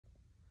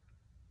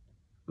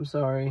I'm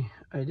sorry,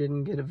 I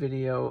didn't get a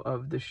video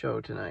of the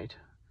show tonight.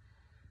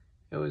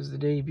 It was the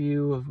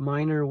debut of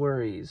Minor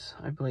Worries.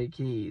 I play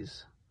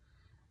keys.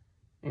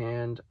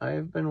 And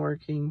I've been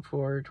working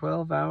for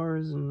 12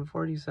 hours and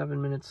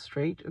 47 minutes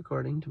straight,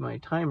 according to my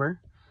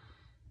timer.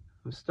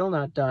 I'm still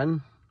not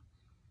done.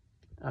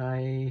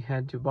 I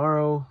had to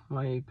borrow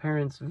my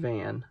parents'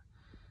 van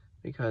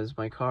because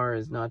my car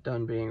is not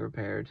done being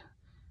repaired.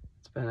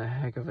 It's been a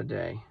heck of a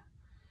day.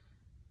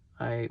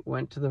 I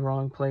went to the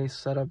wrong place,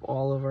 set up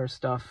all of our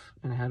stuff,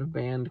 and had a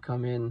band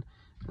come in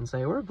and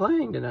say, "We're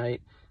playing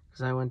tonight,"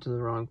 because I went to the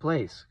wrong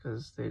place,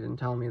 because they didn't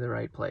tell me the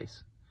right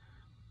place.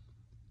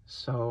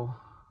 So,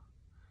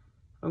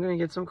 I'm going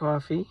to get some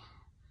coffee.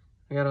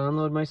 I got to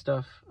unload my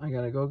stuff. I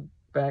got to go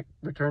back,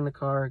 return the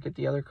car, get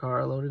the other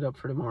car loaded up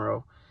for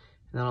tomorrow.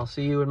 And then I'll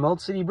see you in Malt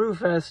City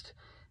Brewfest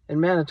in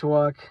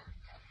Manitowoc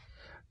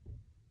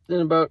in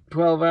about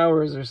 12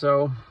 hours or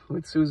so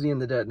with Susie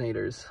and the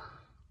Detonators.